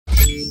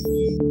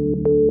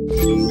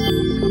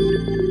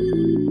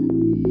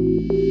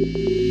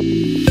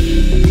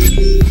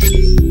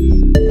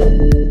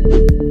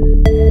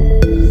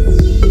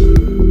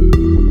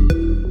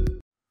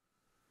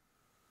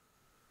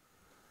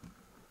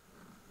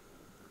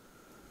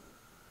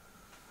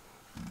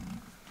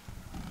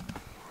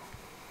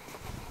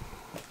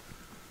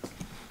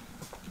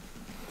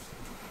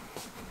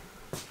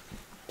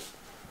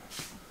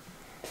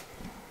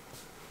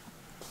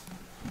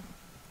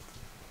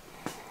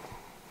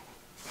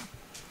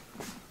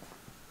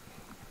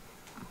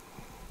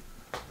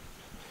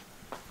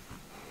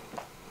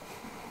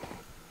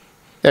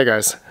Hey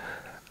guys,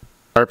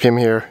 RPM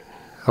here.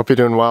 Hope you're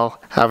doing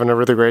well. Having a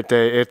really great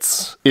day.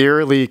 It's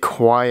eerily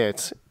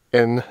quiet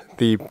in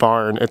the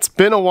barn. It's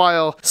been a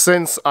while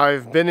since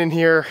I've been in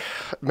here.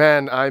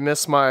 Man, I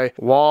miss my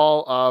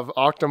wall of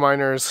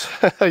Octominers.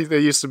 They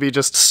used to be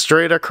just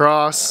straight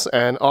across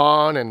and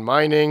on and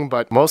mining,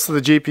 but most of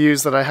the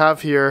GPUs that I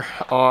have here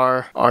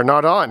are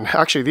not on.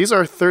 Actually, these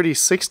are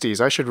 3060s.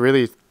 I should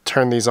really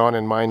turn these on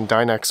and mine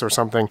Dynex or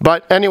something.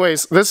 But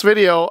anyways, this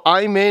video,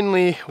 I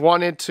mainly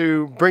wanted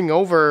to bring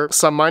over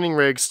some mining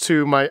rigs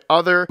to my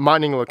other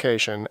mining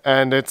location,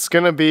 and it's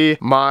gonna be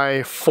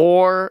my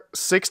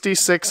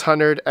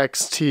 6600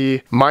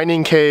 XT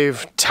mining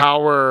cave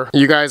tower.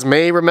 You guys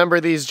may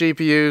remember these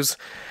GPUs.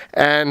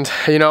 And,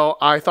 you know,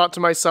 I thought to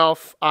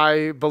myself,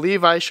 I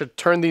believe I should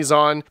turn these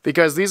on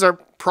because these are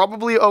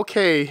probably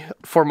okay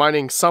for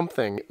mining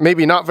something.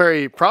 Maybe not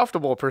very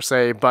profitable per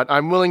se, but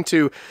I'm willing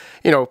to,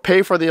 you know,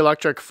 pay for the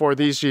electric for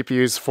these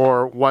GPUs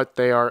for what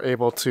they are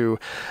able to,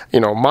 you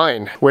know,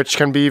 mine, which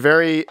can be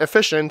very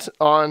efficient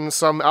on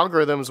some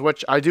algorithms,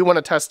 which I do want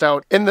to test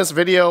out in this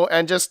video,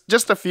 and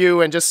just a few,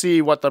 and just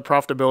see what the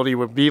profitability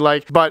would be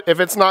like. But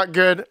if it's not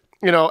good,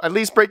 you know, at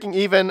least breaking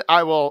even,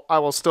 I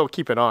will still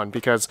keep it on,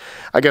 because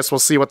I guess we'll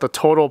see what the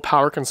total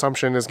power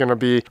consumption is going to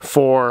be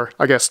for,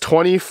 I guess,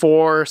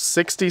 24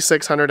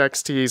 6600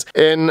 XTs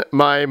in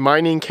my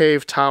mining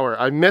cave tower.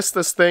 I missed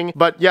this thing,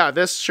 but yeah,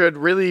 this should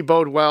really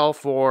bode well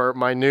for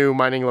my new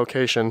mining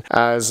location,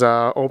 as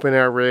open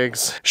air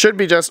rigs should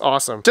be just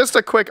awesome. Just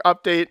a quick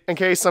update in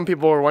case some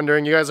people were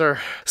wondering. You guys are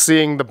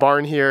seeing the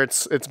barn here.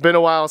 It's been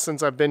a while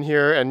since I've been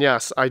here, and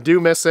yes, I do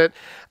miss it.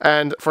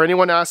 And for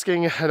anyone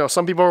asking, I know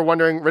some people were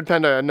wondering,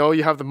 RedPanda, I know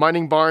you have the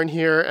mining barn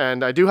here,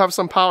 and I do have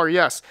some power,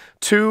 yes.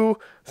 Two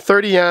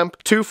 30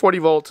 amp, 240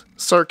 volt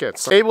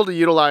circuits. Able to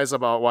utilize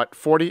about, what,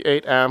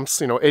 48 amps,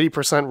 you know,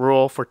 80%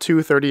 rule for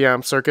two 30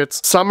 amp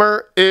circuits.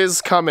 Summer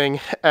is coming,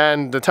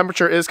 and the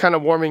temperature is kind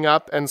of warming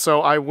up, and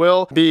so I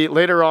will be,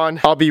 later on,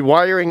 I'll be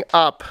wiring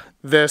up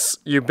this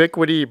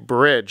Ubiquiti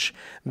bridge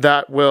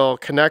that will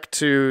connect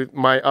to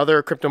my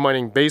other crypto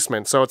mining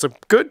basement. So it's a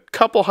good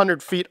couple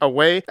hundred feet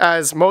away.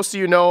 As most of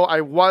you know,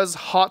 I was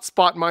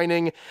hotspot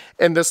mining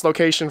in this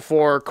location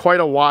for quite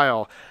a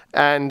while.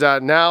 And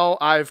now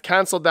I've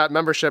canceled that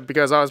membership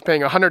because I was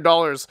paying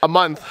 $100 a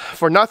month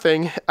for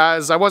nothing,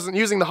 as I wasn't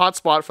using the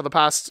hotspot for the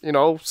past, you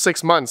know,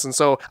 6 months. And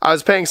so I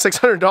was paying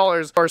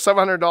 $600 or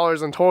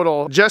 $700 in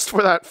total just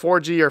for that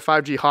 4G or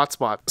 5G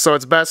hotspot. So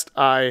it's best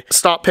I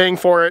stop paying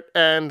for it,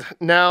 and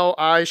now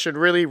I should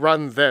really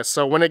run this.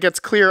 So when it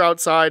gets clear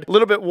outside, a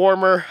little bit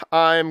warmer,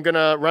 I'm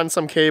gonna run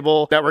some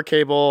cable, network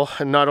cable,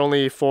 and not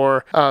only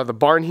for the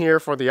barn here,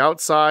 for the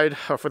outside,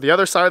 for the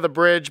other side of the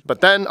bridge, but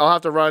then I'll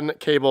have to run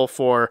cable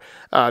for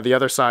the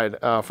other side,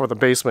 for the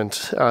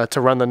basement,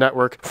 to run the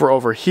network for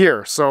over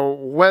here. So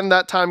when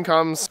that time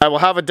comes, I will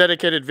have a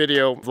dedicated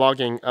video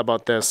vlogging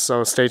about this,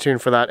 so stay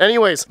tuned for that.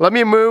 Anyways, let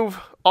me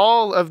move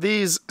all of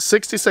these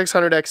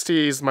 6600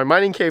 XTs, my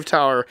mining cave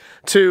tower,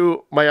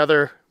 to my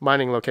other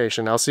mining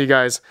location. I'll see you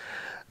guys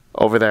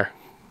over there.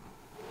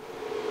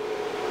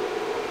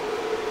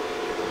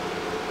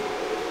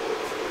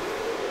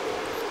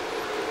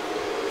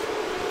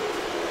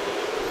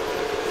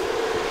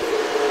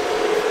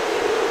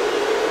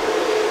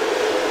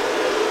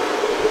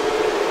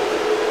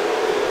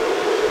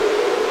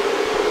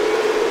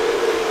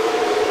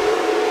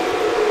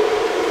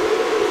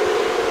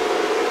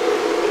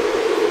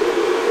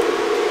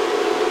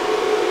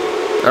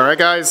 Alright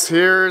guys,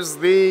 here's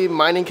the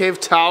mining cave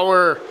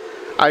tower.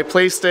 I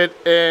placed it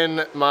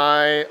in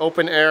my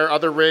open air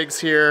other rigs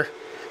here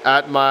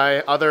at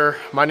my other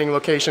mining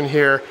location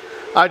here.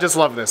 I just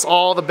love this.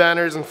 All the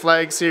banners and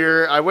flags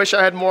here. I wish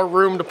I had more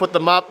room to put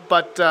them up,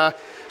 but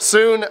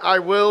soon I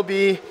will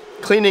be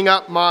cleaning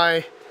up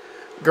my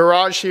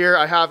garage here.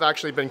 I have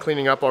actually been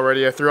cleaning up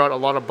already. I threw out a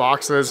lot of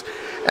boxes,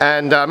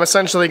 and I'm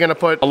essentially going to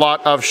put a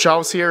lot of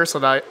shelves here so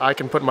that I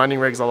can put mining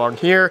rigs along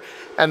here,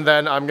 and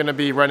then I'm going to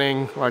be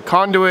running like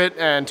conduit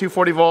and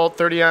 240 volt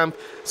 30 amp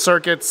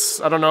circuits,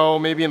 I don't know,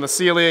 maybe in the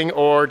ceiling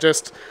or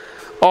just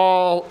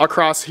all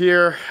across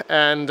here.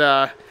 And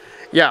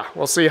yeah,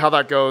 we'll see how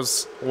that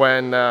goes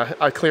when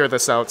I clear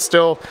this out.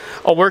 Still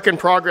a work in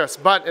progress,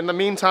 but in the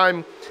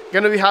meantime,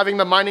 going to be having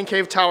the mining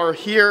cave tower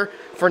here.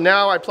 For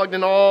now, I plugged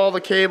in all the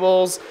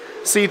cables,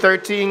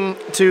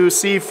 C13 to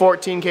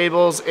C14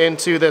 cables,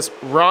 into this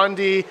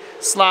Rondi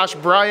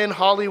 / Brian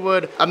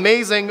Hollywood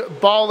amazing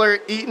baller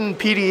Eaton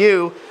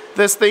PDU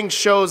this thing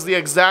shows the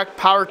exact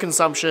power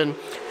consumption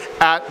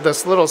at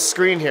this little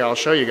screen here. I'll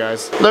show you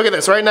guys. Look at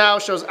this. Right now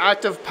it shows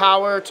active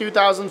power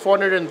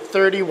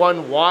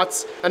 2,431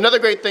 watts. Another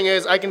great thing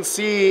is I can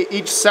see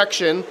each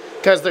section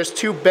because there's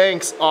two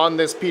banks on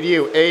this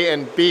PDU, A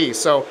and B.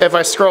 So if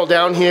I scroll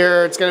down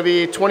here, it's going to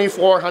be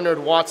 2,400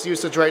 watts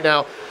usage right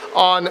now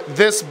on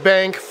this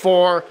bank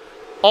for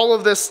all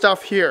of this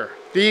stuff here.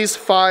 These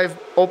 5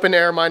 open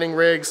air mining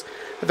rigs,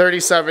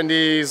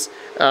 3070s,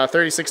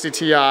 3060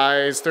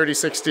 Ti's,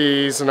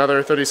 3060s,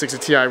 another 3060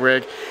 Ti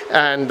rig,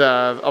 and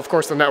of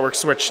course the network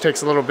switch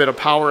takes a little bit of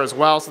power as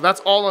well. So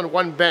that's all on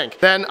one bank.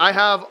 Then I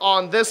have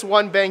on this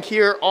one bank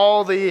here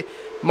all the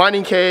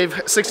Mining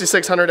Cave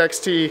 6600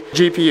 XT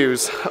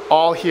GPUs,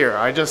 all here.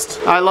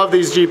 I love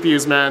these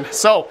GPUs, man.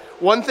 So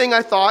one thing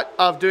I thought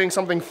of doing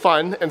something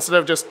fun instead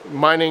of just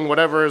mining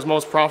whatever is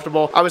most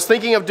profitable, I was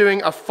thinking of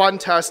doing a fun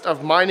test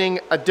of mining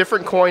a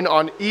different coin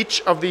on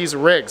each of these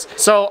rigs.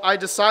 So I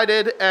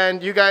decided,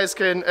 and you guys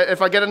can,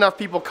 if I get enough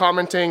people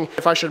commenting,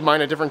 if I should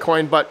mine a different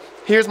coin, but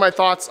here's my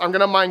thoughts. I'm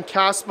gonna mine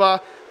Caspa,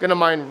 gonna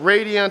mine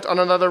Radiant on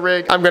another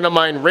rig, I'm gonna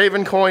mine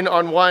Ravencoin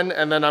on one,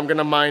 and then I'm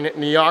gonna mine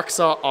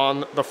Neoxa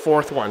on the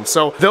 4th one.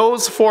 So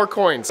those 4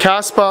 coins,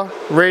 Caspa,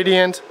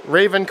 Radiant,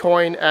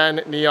 Ravencoin, and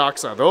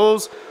Neoxa,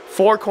 those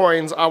 4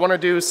 coins, I want to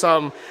do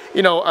some,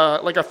 you know,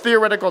 like a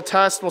theoretical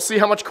test. We'll see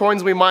how much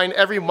coins we mine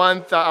every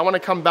month. I want to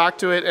come back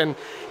to it and,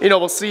 you know,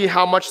 we'll see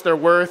how much they're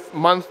worth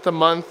month to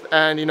month.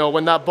 And, you know,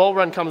 when that bull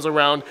run comes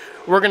around,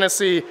 we're going to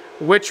see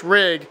which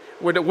rig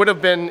would have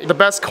been the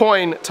best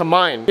coin to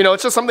mine. You know,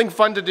 it's just something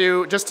fun to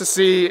do just to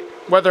see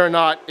whether or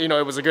not, you know,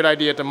 it was a good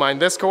idea to mine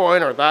this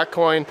coin or that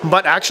coin.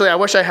 But actually, I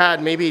wish I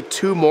had maybe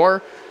 2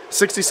 more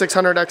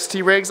 6600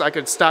 XT rigs I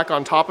could stack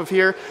on top of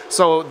here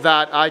so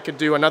that I could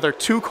do another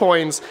 2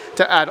 coins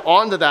to add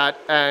on to that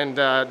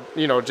and,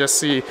 you know, just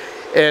see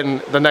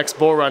in the next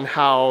bull run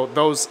how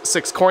those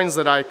 6 coins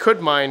that I could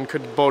mine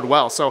could bode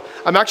well. So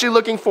I'm actually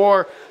looking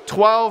for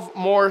 12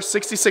 more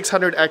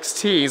 6600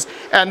 XTs,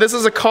 and this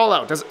is a call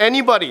out. Does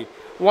anybody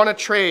want to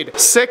trade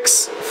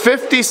 6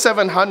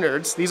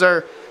 5700s? These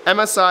are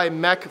MSI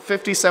Mech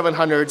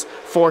 5700s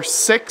for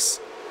 6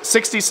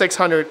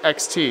 6600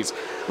 XTs.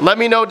 Let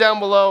me know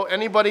down below.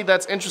 Anybody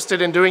that's interested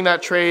in doing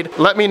that trade,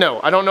 let me know.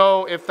 I don't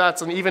know if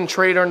that's an even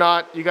trade or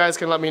not. You guys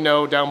can let me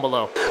know down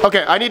below.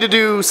 Okay, I need to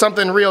do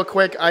something real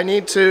quick. I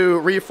need to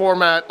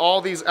reformat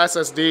all these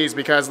SSDs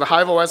because the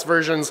HiveOS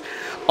versions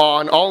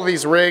on all of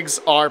these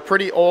rigs are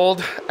pretty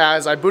old,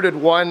 as I booted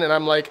one and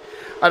I'm like,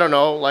 I don't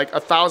know, like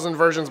 1,000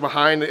 versions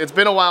behind. It's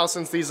been a while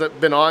since these have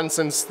been on,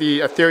 since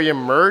the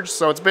Ethereum merge.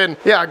 So it's been,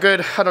 yeah, a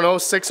good, I don't know,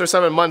 6 or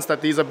 7 months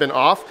that these have been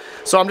off.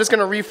 So I'm just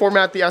gonna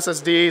reformat the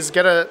SSDs,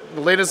 get the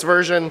latest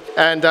version.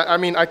 And I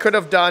mean, I could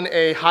have done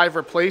a Hive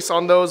replace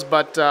on those,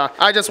 but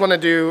I just wanna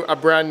do a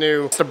brand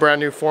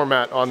new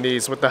format on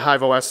these with the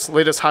HiveOS,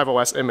 latest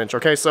HiveOS image.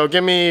 Okay, so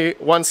give me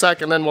 1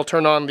 sec and then we'll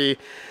turn on the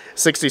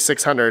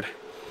 6600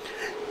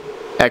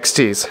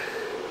 XTs.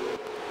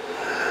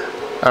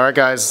 Alright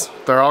guys,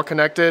 they're all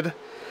connected.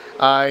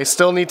 I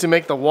still need to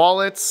make the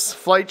wallets,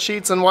 flight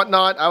sheets and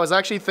whatnot. I was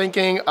actually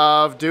thinking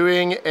of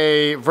doing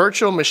a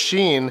virtual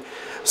machine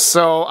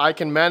so I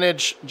can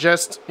manage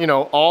just, you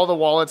know, all the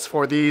wallets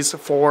for these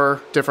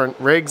 4 different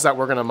rigs that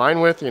we're gonna mine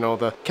with. You know,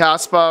 the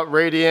Caspa,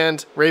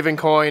 Radiant,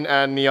 Ravencoin,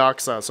 and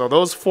Neoxa. So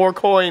those 4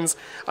 coins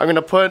I'm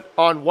gonna put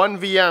on one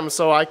VM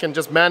so I can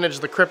just manage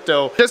the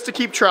crypto just to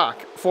keep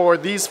track for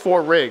these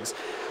 4 rigs.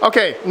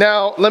 Okay,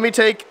 now let me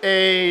take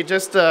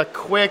just a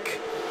quick,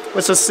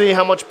 let's just see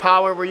how much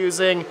power we're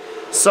using.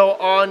 So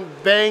on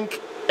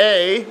bank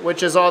A,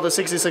 which is all the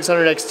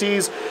 6600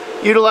 XTs,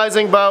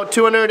 utilizing about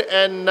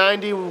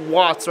 290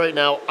 watts right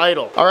now,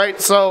 idle. All right,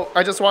 so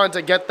I just wanted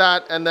to get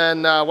that, and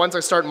then once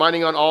I start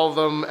mining on all of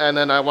them, and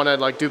then I want to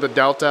like do the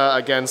delta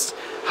against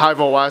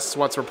HiveOS,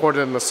 what's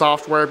reported in the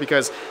software,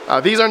 because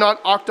these are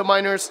not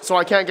octominers, so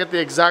I can't get the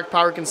exact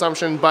power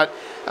consumption, but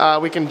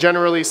we can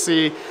generally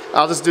see.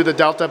 I'll just do the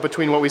delta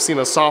between what we see in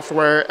the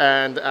software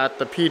and at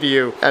the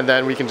PDU, and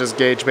then we can just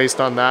gauge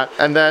based on that.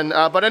 And then,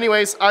 but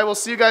anyways, I will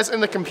see you guys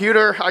in the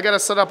computer. I gotta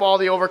set up all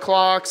the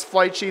overclocks,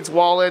 flight sheets,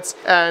 wallets,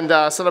 and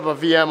set up a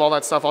VM, all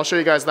that stuff. I'll show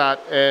you guys that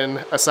in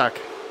a sec.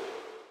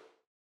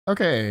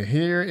 Okay,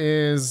 here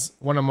is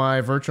one of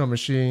my virtual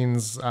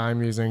machines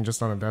I'm using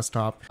just on a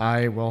desktop.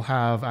 I will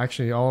have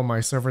actually all of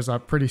my servers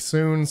up pretty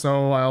soon,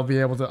 so I'll be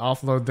able to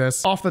offload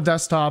this off the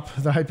desktop,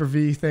 the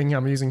Hyper-V thing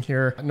I'm using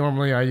here.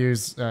 Normally I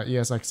use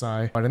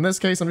ESXi, but in this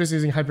case I'm just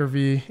using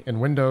Hyper-V in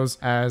Windows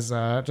as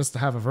just to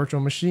have a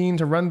virtual machine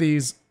to run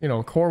these, you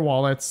know, core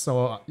wallets.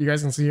 So you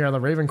guys can see here the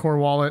Raven core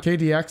wallet,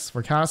 KDX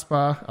for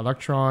Caspa,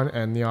 Electron,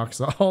 and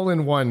Neoxa all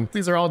in one.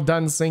 These are all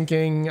done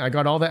syncing. I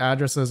got all the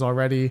addresses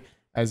already.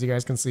 As you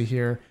guys can see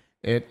here,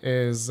 it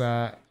is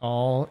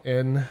all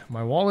in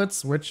my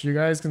wallets, which you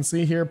guys can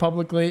see here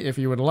publicly if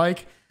you would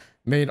like.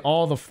 Made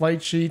all the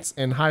flight sheets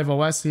in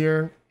HiveOS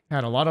here.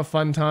 Had a lot of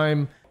fun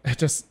time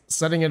just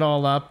setting it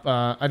all up.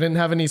 I didn't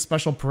have any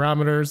special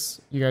parameters.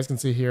 You guys can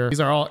see here.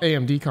 These are all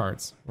AMD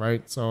cards,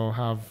 right? So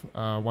have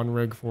one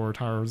rig for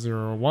Tower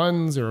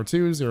 01,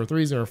 02,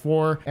 03,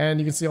 04. And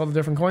you can see all the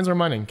different coins we're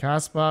mining.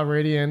 Kaspa,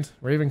 Radiant,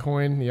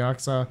 Ravencoin,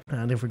 Neoxa.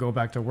 And if we go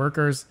back to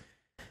workers,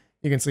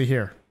 you can see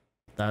here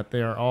that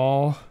they are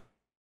all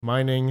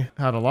mining.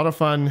 Had a lot of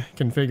fun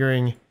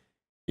configuring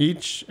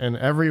each and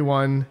every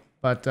one.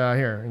 But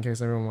here, in case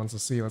everyone wants to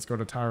see, let's go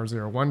to Tower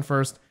 01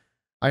 first.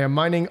 I am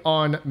mining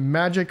on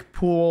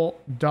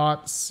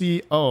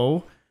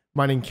magicpool.co,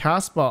 mining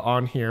Kaspa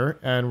on here,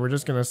 and we're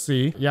just gonna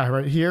see. Yeah,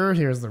 right here,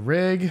 here's the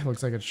rig.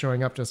 Looks like it's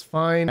showing up just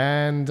fine.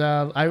 And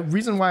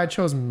reason why I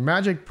chose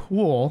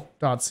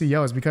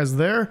magicpool.co is because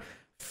their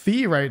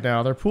fee right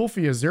now, their pool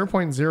fee is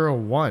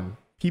 0.01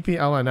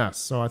 PPLNS.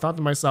 So I thought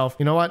to myself,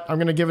 you know what? I'm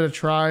gonna give it a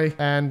try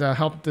and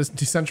help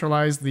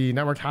decentralize the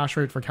network hash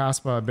rate for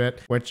Kaspa a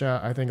bit, which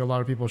I think a lot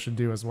of people should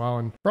do as well,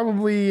 and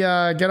probably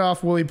get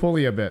off Wooly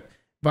Pooly a bit.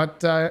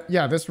 But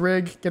yeah, this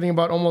rig getting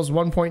about almost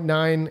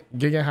 1.9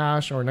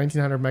 gigahash or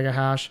 1900 mega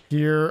hash.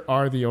 Here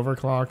are the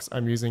overclocks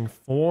I'm using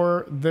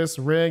for this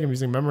rig. I'm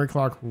using memory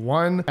clock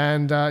 1.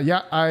 And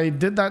yeah, I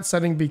did that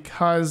setting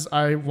because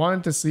I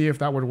wanted to see if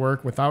that would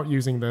work without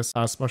using this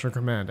special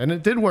command. And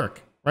it did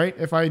work, right?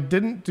 If I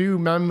didn't do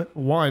mem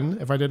 1,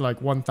 if I did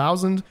like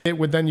 1000, it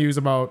would then use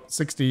about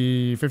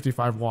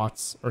 55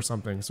 watts or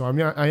something. So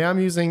I am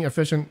using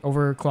efficient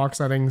overclock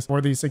settings for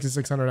these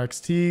 6600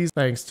 XTs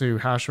thanks to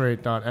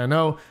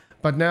hashrate.no.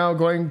 But now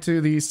going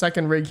to the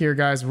second rig here,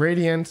 guys,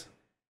 Radiant.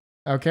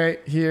 Okay,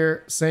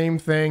 here, same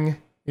thing.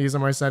 These are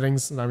my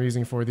settings that I'm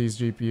using for these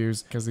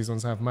GPUs because these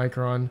ones have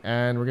Micron,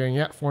 and we're getting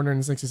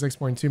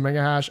 466.2 mega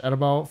hash at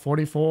about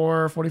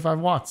 45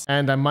 watts.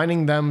 And I'm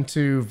mining them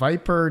to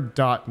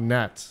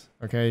viper.net.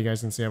 Okay, you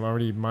guys can see I've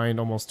already mined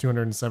almost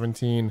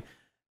 217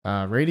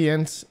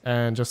 Radiant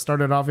and just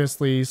started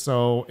obviously.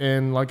 So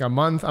in like a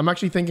month, I'm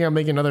actually thinking of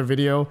making another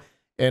video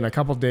in a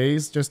couple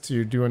days just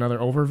to do another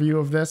overview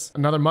of this.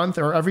 Another month,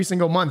 or every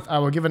single month, I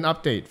will give an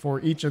update for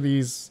each of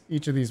these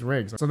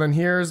rigs. So then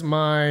here's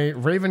my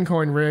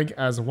Ravencoin rig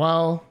as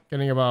well,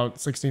 getting about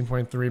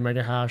 16.3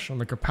 mega hash on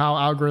the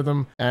Kapow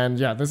algorithm. And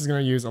yeah, this is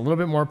going to use a little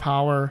bit more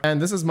power. And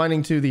this is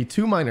mining to the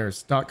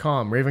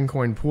 2miners.com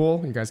Ravencoin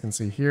pool. You guys can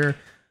see here,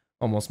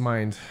 almost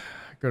mined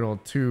good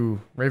old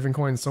 2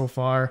 Ravencoins so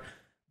far.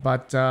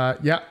 But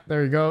yeah,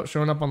 there you go,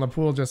 showing up on the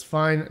pool just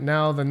fine.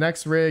 Now the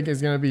next rig is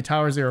going to be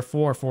Tower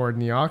 04 for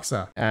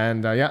Neoxa.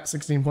 And yeah,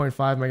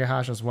 16.5 mega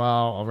hash as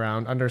well,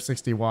 around under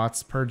 60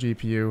 watts per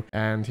GPU.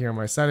 And here are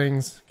my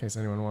settings, in case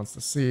anyone wants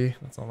to see.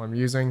 That's all I'm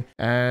using.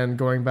 And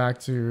going back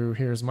to,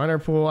 here's miner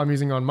pool. I'm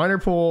using on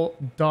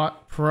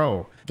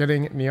minerpool.pro.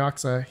 Getting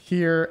Neoxa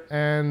here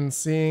and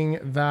seeing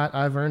that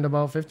I've earned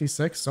about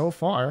 56 so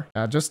far.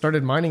 Just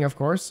started mining, of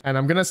course. And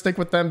I'm going to stick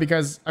with them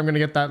because I'm going to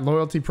get that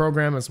loyalty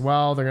program as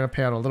well. They're going to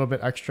pay out a little bit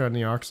extra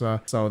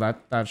Neoxa. So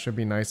that should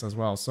be nice as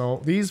well. So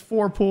these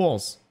 4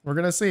 pools, we're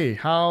going to see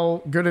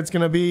how good it's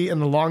going to be in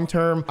the long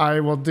term.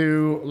 I will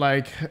do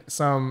like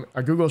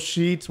a Google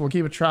Sheet. We'll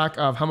keep a track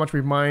of how much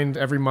we've mined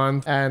every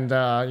month and,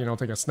 you know,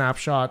 take a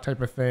snapshot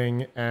type of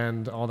thing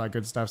and all that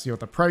good stuff. See what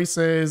the price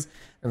is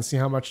and see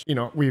how much, you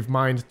know, we've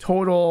mined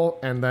total.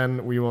 And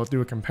then we will do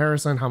a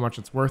comparison, how much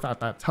it's worth at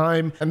that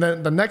time. And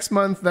then the next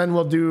month, then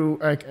we'll do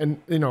like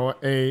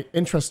a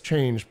interest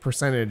change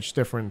percentage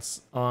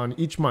difference on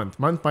each month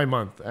by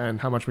month,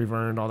 and how much we've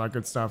earned, all that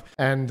good stuff.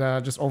 And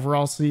just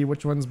overall see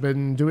which one's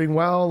been doing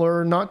well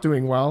or not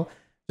doing well,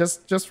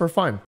 just for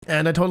fun.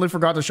 And I totally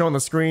forgot to show on the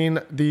screen,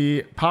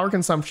 the power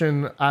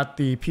consumption at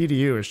the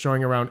PDU is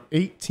showing around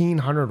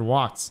 1800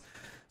 watts.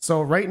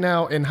 So right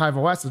now in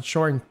HiveOS, it's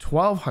showing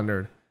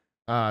 1200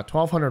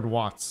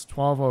 watts,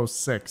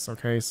 1206.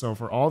 Okay, so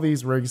for all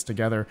these rigs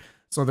together,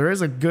 so there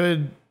is a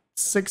good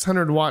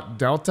 600 watt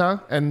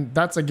delta, and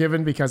that's a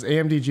given because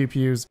AMD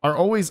GPUs are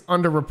always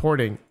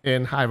underreporting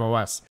in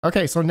HiveOS.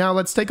 Okay, so now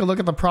let's take a look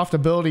at the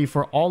profitability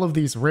for all of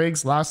these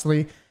rigs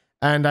lastly.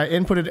 And I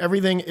inputted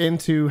everything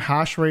into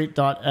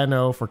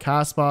hashrate.no for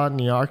Kaspa,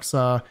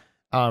 Neoxa,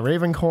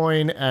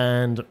 Ravencoin,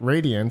 and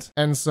Radiant.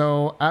 And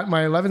so at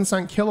my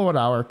 11-cent kilowatt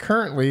hour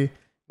currently,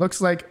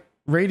 looks like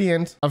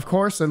Radiant, of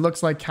course, it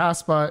looks like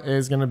Kaspa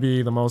is going to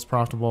be the most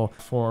profitable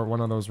for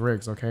one of those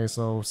rigs. Okay,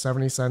 so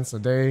 70 cents a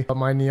day. But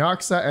my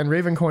Neoxa and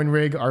Ravencoin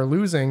rig are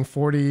losing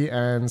 40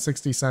 and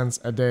 60 cents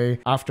a day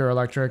after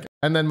electric.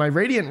 And then my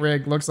Radiant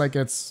rig looks like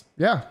it's,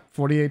 yeah,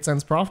 48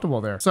 cents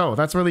profitable there. So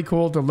that's really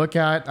cool to look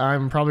at.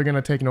 I'm probably going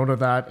to take note of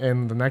that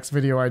in the next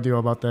video I do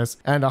about this.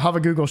 And I'll have a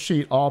Google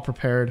Sheet all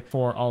prepared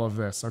for all of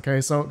this.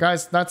 Okay, so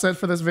guys, that's it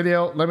for this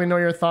video. Let me know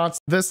your thoughts.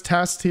 This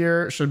test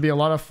here should be a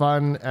lot of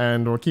fun,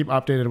 and we'll keep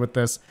updated with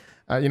this.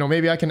 You know,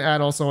 maybe I can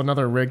add also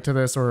another rig to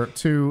this, or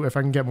 2 if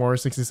I can get more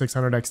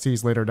 6600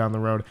 XTs later down the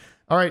road.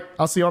 All right,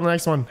 I'll see you on the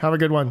next one. Have a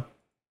good one.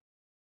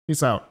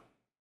 Peace out.